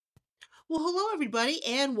Well, hello, everybody,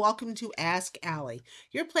 and welcome to Ask Allie,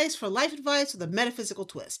 your place for life advice with a metaphysical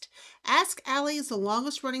twist. Ask Allie is the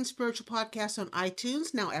longest running spiritual podcast on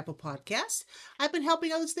iTunes, now Apple Podcasts. I've been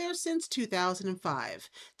helping others there since 2005.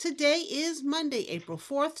 Today is Monday, April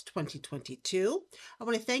 4th, 2022. I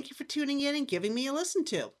want to thank you for tuning in and giving me a listen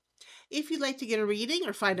to. If you'd like to get a reading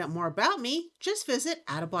or find out more about me, just visit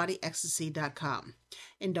outofbodyecstasy.com.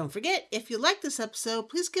 And don't forget, if you like this episode,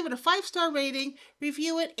 please give it a 5-star rating,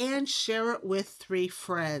 review it, and share it with 3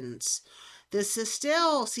 friends. This is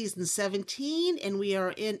still season 17, and we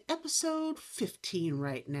are in episode 15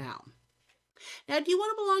 right now. Now, do you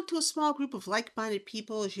want to belong to a small group of like-minded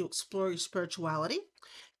people as you explore your spirituality?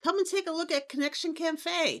 Come and take a look at Connection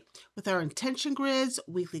Cafe with our intention grids,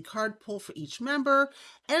 weekly card pull for each member,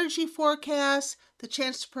 energy forecasts, the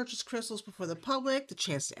chance to purchase crystals before the public, the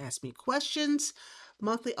chance to ask me questions,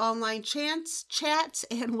 monthly online chats,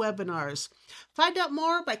 and webinars. Find out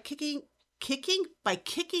more by clicking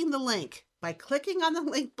the link. By clicking on the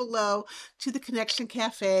link below to the Connection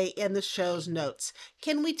Cafe and the show's notes.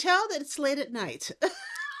 Can we tell that it's late at night?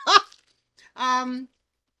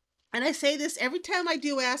 And I say this every time I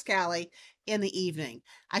do Ask Allie in the evening.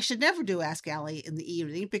 I should never do Ask Allie in the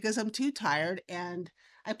evening because I'm too tired and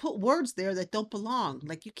I put words there that don't belong.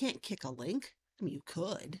 Like you can't kick a link. I mean, you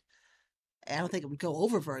could. I don't think it would go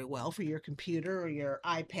over very well for your computer or your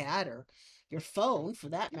iPad or your phone for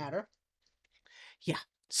that matter. Yeah.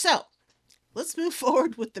 So let's move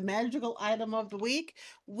forward with the magical item of the week,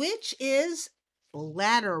 which is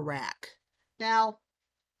bladder wrack. Now,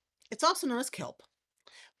 it's also known as kelp.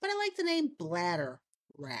 But I like the name bladder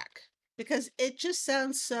wrack because it just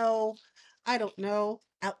sounds so, I don't know,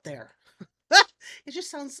 out there. It just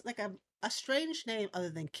sounds like a strange name other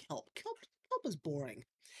than kelp. Kelp is boring.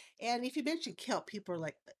 And if you mention kelp, people are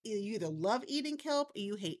like, you either love eating kelp or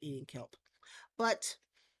you hate eating kelp. But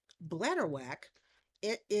bladder whack,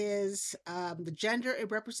 it is the gender it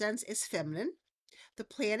represents is feminine. The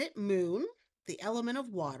planet moon, the element of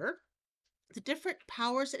water. The different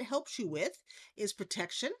powers it helps you with is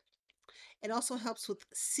protection. It also helps with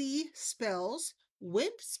sea spells,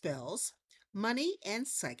 wind spells, money, and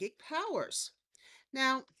psychic powers.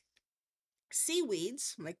 Now,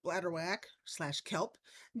 seaweeds, like bladderwhack/kelp,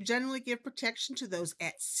 generally give protection to those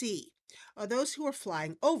at sea, or those who are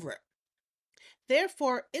flying over it.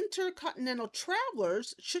 Therefore, intercontinental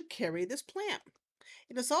travelers should carry this plant.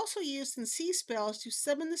 It is also used in sea spells to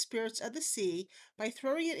summon the spirits of the sea by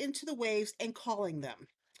throwing it into the waves and calling them.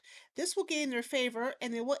 This will gain their favor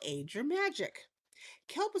and they will aid your magic.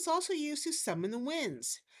 Kelp is also used to summon the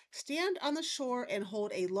winds. Stand on the shore and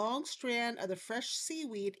hold a long strand of the fresh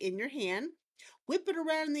seaweed in your hand. Whip it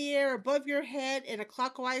around in the air above your head in a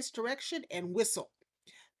clockwise direction and whistle.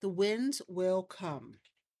 The winds will come.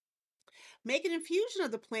 Make an infusion of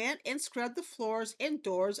the plant and scrub the floors and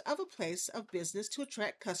doors of a place of business to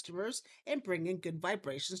attract customers and bring in good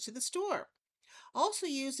vibrations to the store. Also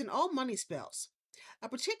used in all money spells. A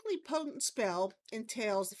particularly potent spell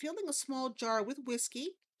entails filling a small jar with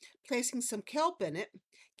whiskey, placing some kelp in it,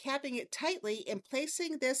 capping it tightly, and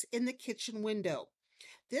placing this in the kitchen window.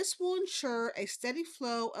 This will ensure a steady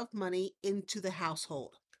flow of money into the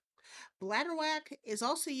household. Bladderwhack is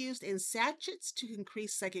also used in sachets to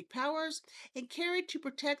increase psychic powers and carried to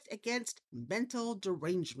protect against mental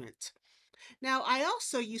derangement. Now, I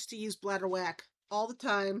also used to use bladderwhack all the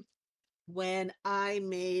time when I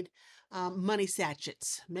made money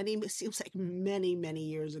sachets. Seems like many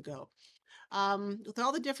years ago. With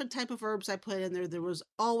all the different type of herbs I put in there, there was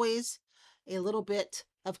always a little bit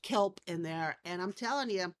of kelp in there. And I'm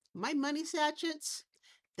telling you, my money sachets,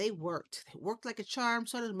 they worked. They worked like a charm.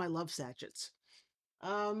 So did my love sachets.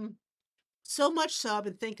 So much so I've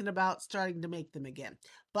been thinking about starting to make them again.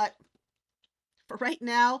 But for right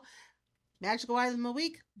now, magical item of the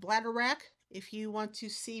week, bladder wrack. If you want to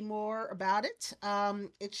see more about it,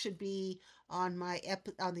 it should be on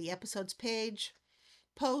on the episodes page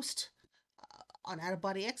post on Out of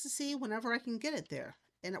Body Ecstasy whenever I can get it there,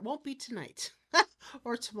 and it won't be tonight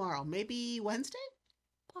or tomorrow. Maybe Wednesday,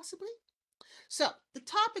 possibly. So the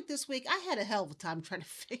topic this week, I had a hell of a time trying to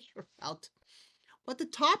figure out what the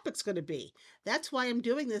topic's going to be. That's why I'm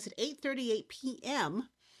doing this at 8:38 p.m.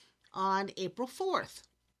 on April 4th.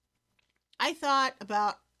 I thought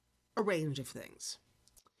about a range of things.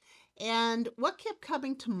 And what kept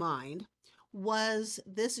coming to mind was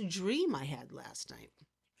this dream I had last night.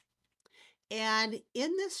 And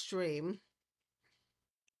in this dream,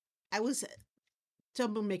 so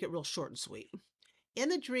I'm going to make it real short and sweet. In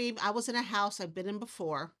the dream, I was in a house I've been in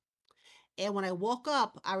before. And when I woke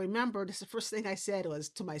up, I remembered the first thing I said was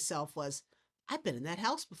to myself was, I've been in that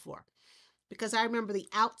house before. because I remember the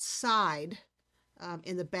outside,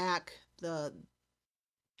 in the back, the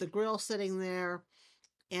grill sitting there,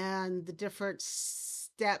 and the different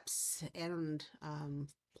steps and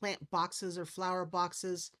plant boxes or flower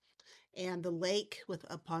boxes, and the lake with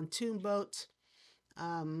a pontoon boat.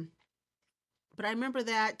 Um, but I remember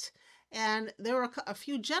that, and there were a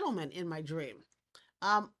few gentlemen in my dream.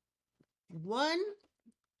 Um, one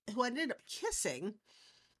who I ended up kissing.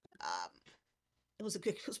 Um, it was a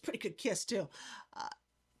pretty good kiss too. Uh,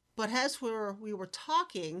 but as we were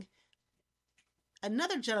talking,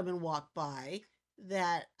 another gentleman walked by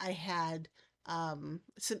that I had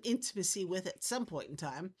some intimacy with at some point in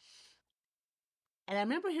time, and I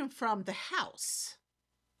remember him from the house.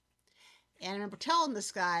 And I remember telling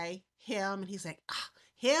this guy him, and he's like, ah,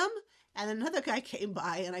 him. And then another guy came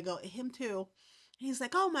by, and I go, him too. And he's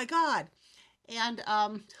like, oh my god. And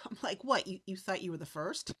I'm like, what? You thought you were the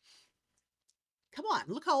first? Come on,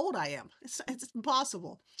 look how old I am. It's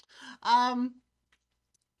impossible. Um,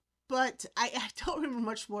 but I don't remember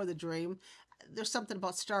much more of the dream. There's something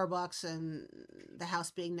about Starbucks and the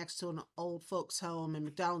house being next to an old folks' home and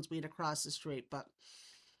McDonald's being across the street. But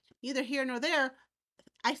neither here nor there.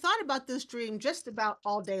 I thought about this dream just about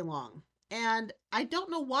all day long. And I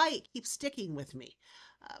don't know why it keeps sticking with me.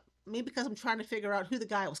 Maybe because I'm trying to figure out who the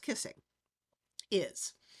guy I was kissing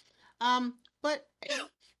is. But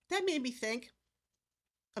that made me think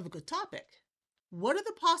of a good topic. What are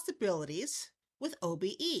the possibilities with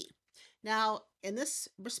OBE? Now, in this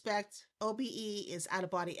respect, OBE is out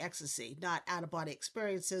of body ecstasy, not out of body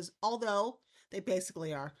experiences, although they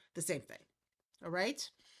basically are the same thing. All right?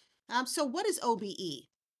 So, what is OBE?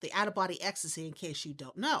 The out of body ecstasy, in case you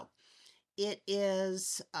don't know. It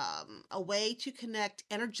is a way to connect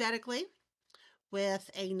energetically with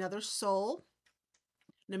another soul,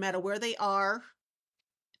 no matter where they are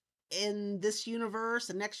in this universe,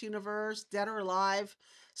 the next universe, dead or alive,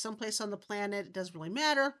 someplace on the planet. It doesn't really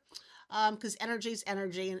matter, because energy is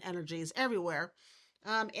energy and energy is everywhere.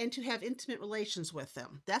 And to have intimate relations with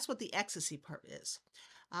them. That's what the ecstasy part is.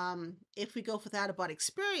 If we go for out of body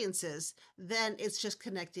experiences, then it's just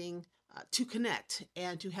connecting to connect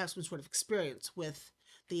and to have some sort of experience with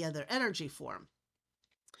the other energy form.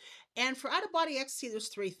 And for out of body ecstasy, there's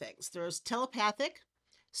three things. There's telepathic.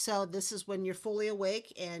 So this is when you're fully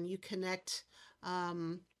awake and you connect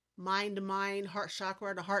mind to mind, heart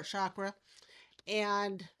chakra to heart chakra,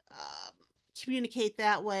 and communicate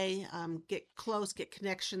that way, get close, get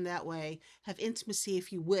connection that way, have intimacy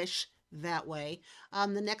if you wish that way.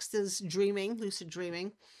 The next is dreaming, lucid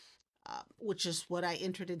dreaming, which is what I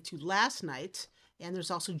entered into last night. And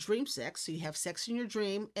there's also dream sex. So you have sex in your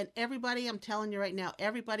dream. And everybody, I'm telling you right now,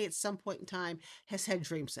 everybody at some point in time has had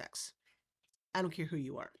dream sex. I don't care who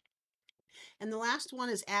you are. And the last one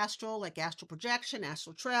is astral, like astral projection,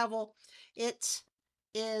 astral travel. It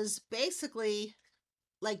is basically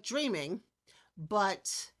like dreaming,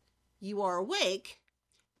 but you are awake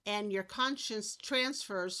and your conscience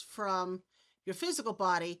transfers from your physical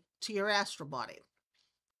body to your astral body.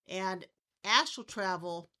 And astral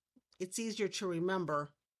travel, it's easier to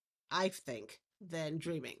remember, I think, than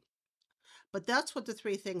dreaming. But that's what the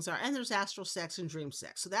three things are. And there's astral sex and dream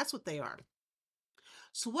sex. So that's what they are.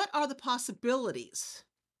 So, what are the possibilities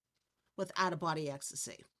with out of body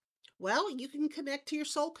ecstasy? Well, you can connect to your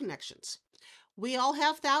soul connections. We all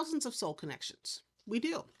have thousands of soul connections. We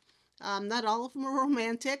do. Not all of them are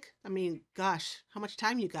romantic. I mean, gosh, how much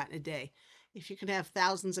time you got in a day? If you can have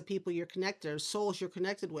thousands of people you're connected, souls you're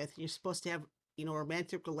connected with, you're supposed to have,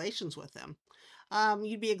 romantic relations with them.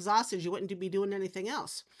 You'd be exhausted. You wouldn't be doing anything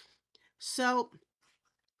else. So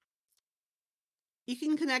you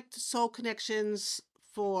can connect soul connections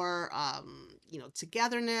for,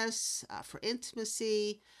 togetherness, for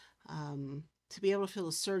intimacy, to be able to feel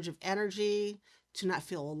a surge of energy, to not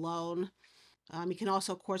feel alone. You can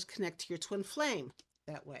also, of course, connect to your twin flame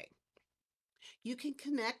that way. You can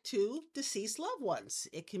connect to deceased loved ones.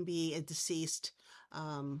 It can be a deceased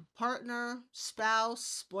partner,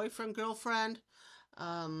 spouse, boyfriend, girlfriend.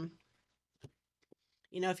 Um,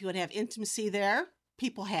 if you would have intimacy there,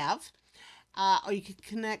 people have. Or you can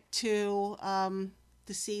connect to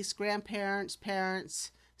deceased grandparents,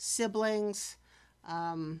 parents, siblings,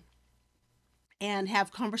 and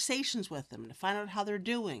have conversations with them to find out how they're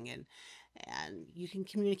doing, and you can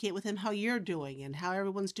communicate with them how you're doing and how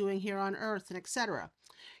everyone's doing here on earth, and etc.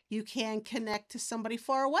 You can connect to somebody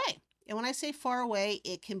far away. And when I say far away,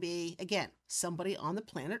 it can be, again, somebody on the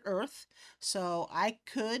planet Earth. So I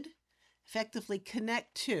could effectively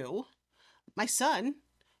connect to my son,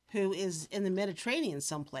 who is in the Mediterranean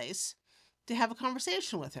someplace, to have a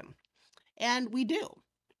conversation with him. And we do.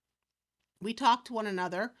 We talk to one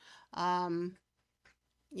another Um,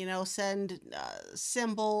 send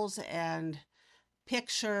symbols and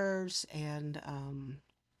pictures and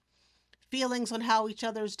feelings on how each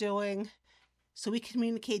other's doing. So we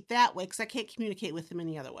communicate that way because I can't communicate with them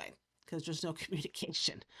any other way because there's no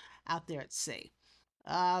communication out there at sea.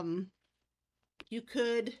 Um, you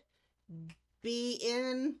could be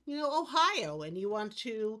in, Ohio and you want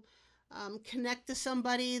to connect to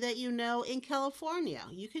somebody that you know in California.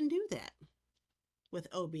 You can do that with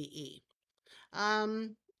OBE.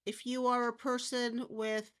 Um, if you are a person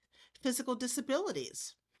with physical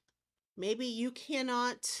disabilities, maybe you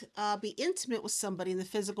cannot be intimate with somebody in the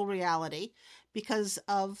physical reality because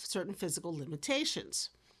of certain physical limitations.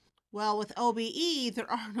 Well, with OBE, there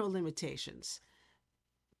are no limitations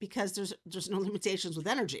because there's no limitations with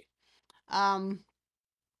energy. Um,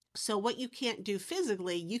 so what you can't do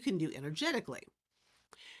physically, you can do energetically.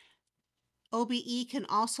 OBE can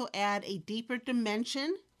also add a deeper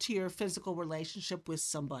dimension to your physical relationship with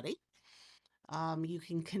somebody. You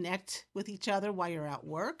can connect with each other while you're at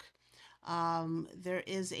work. There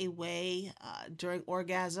is a way during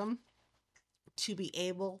orgasm to be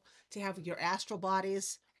able to have your astral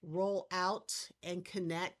bodies roll out and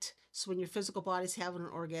connect. So when your physical body's having an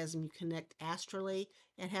orgasm, you connect astrally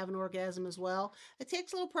and have an orgasm as well. It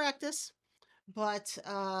takes a little practice, but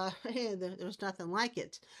there's nothing like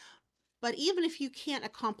it. But even if you can't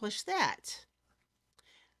accomplish that,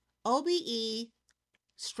 OBE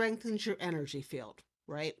strengthens your energy field,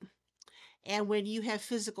 right? And when you have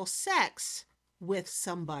physical sex with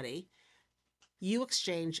somebody, you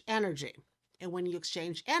exchange energy. And when you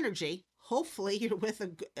exchange energy, hopefully you're with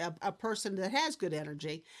a person that has good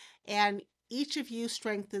energy, and each of you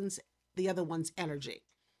strengthens the other one's energy.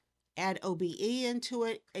 Add OBE into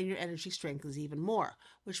it, and your energy strengthens even more,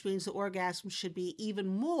 which means the orgasm should be even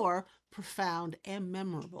more profound and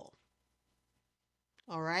memorable.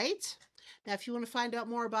 All right? Now, if you want to find out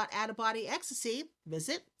more about out of body ecstasy,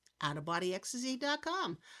 visit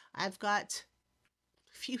outofbodyecstasy.com. I've got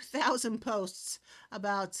few thousand posts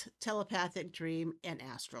about telepathic dream and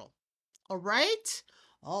astral. All right?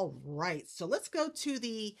 All right. So let's go to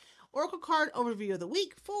the Oracle card overview of the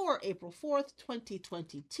week for April 4th,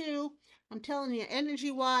 2022. I'm telling you,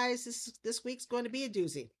 energy wise, this week's going to be a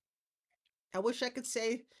doozy. I wish I could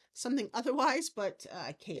say something otherwise, but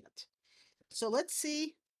I can't. So let's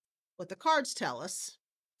see what the cards tell us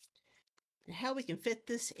and how we can fit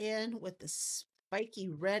this in with the spiky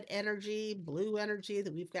red energy, blue energy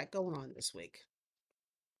that we've got going on this week.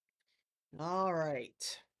 All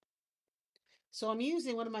right. So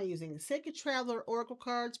what am I using? Sacred Traveler Oracle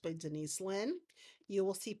cards by Denise Lynn. You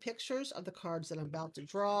will see pictures of the cards that I'm about to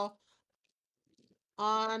draw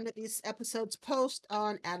on these episodes post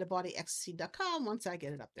on outofbodyecstasy.com once I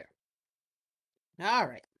get it up there. All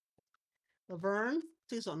right. Laverne,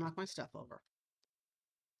 please don't knock my stuff over.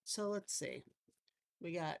 So let's see.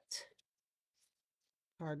 We got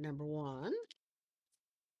card number 1,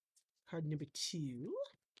 card number 2,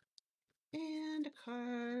 and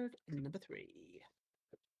card number 3.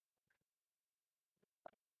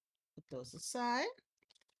 Put those aside.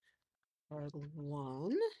 Card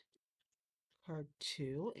 1, card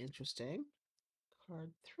 2, interesting.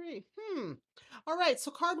 Card 3. All right,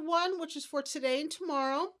 so card 1, which is for today and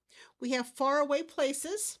tomorrow, we have faraway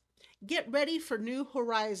places. Get ready for new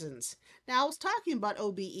horizons. Now, I was talking about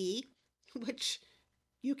OBE, which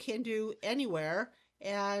you can do anywhere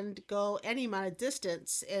and go any amount of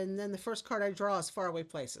distance. And then the first card I draw is faraway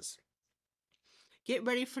places. Get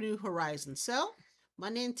ready for new horizons. So,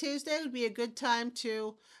 Monday and Tuesday would be a good time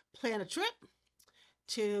to plan a trip,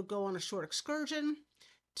 to go on a short excursion,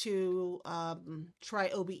 to try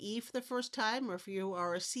OBE for the first time, or if you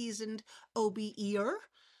are a seasoned OBEer,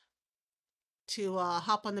 to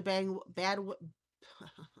hop on the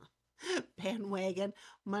bandwagon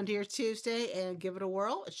Monday or Tuesday and give it a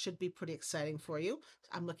whirl. It should be pretty exciting for you.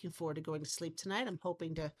 I'm looking forward to going to sleep tonight. I'm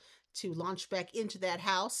hoping to launch back into that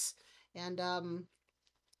house and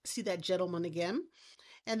see that gentleman again.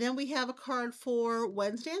 And then we have a card for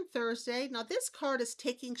Wednesday and Thursday. Now, this card is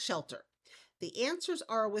taking shelter. The answers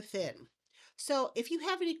are within. So, if you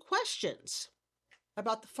have any questions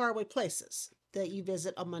about the faraway places that you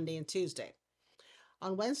visit on Monday and Tuesday,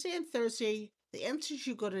 on Wednesday and Thursday, the answers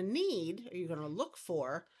you're going to need or you're going to look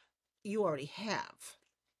for, you already have.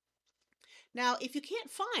 Now, if you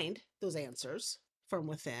can't find those answers from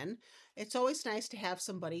within, it's always nice to have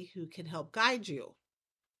somebody who can help guide you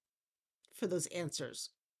for those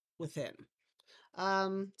answers within.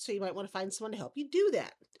 So you might want to find someone to help you do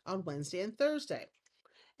that on Wednesday and Thursday.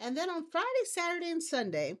 And then on Friday, Saturday, and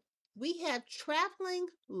Sunday, we have Traveling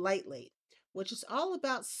Lightly, which is all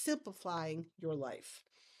about simplifying your life.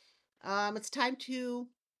 It's time to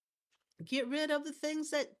get rid of the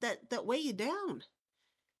things that weigh you down.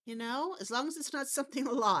 As long as it's not something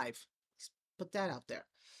alive. Let's put that out there.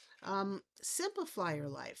 Simplify your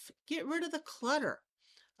life. Get rid of the clutter.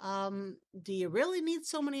 Do you really need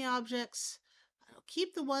so many objects?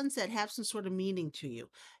 Keep the ones that have some sort of meaning to you.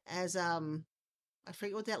 As I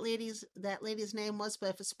forget what that lady's name was, but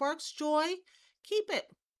if it sparks joy, keep it.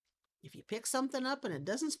 If you pick something up and it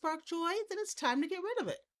doesn't spark joy, then it's time to get rid of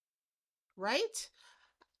it. Right?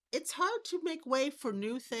 It's hard to make way for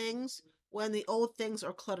new things when the old things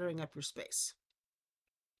are cluttering up your space.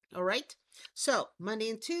 All right? So, Monday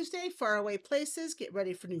and Tuesday, faraway places, get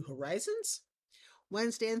ready for new horizons.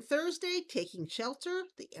 Wednesday and Thursday, taking shelter,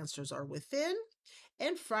 the answers are within.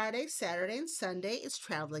 And Friday, Saturday, and Sunday is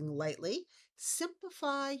traveling lightly.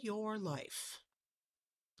 Simplify your life.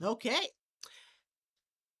 Okay.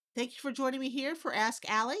 Thank you for joining me here for Ask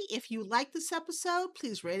Allie. If you like this episode,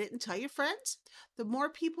 please rate it and tell your friends. The more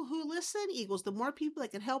people who listen equals the more people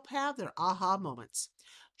that can help have their aha moments.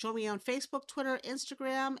 Join me on Facebook, Twitter,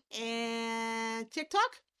 Instagram, and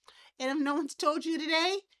TikTok. And if no one's told you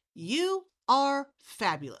today, you are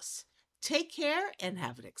fabulous. Take care and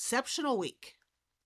have an exceptional week.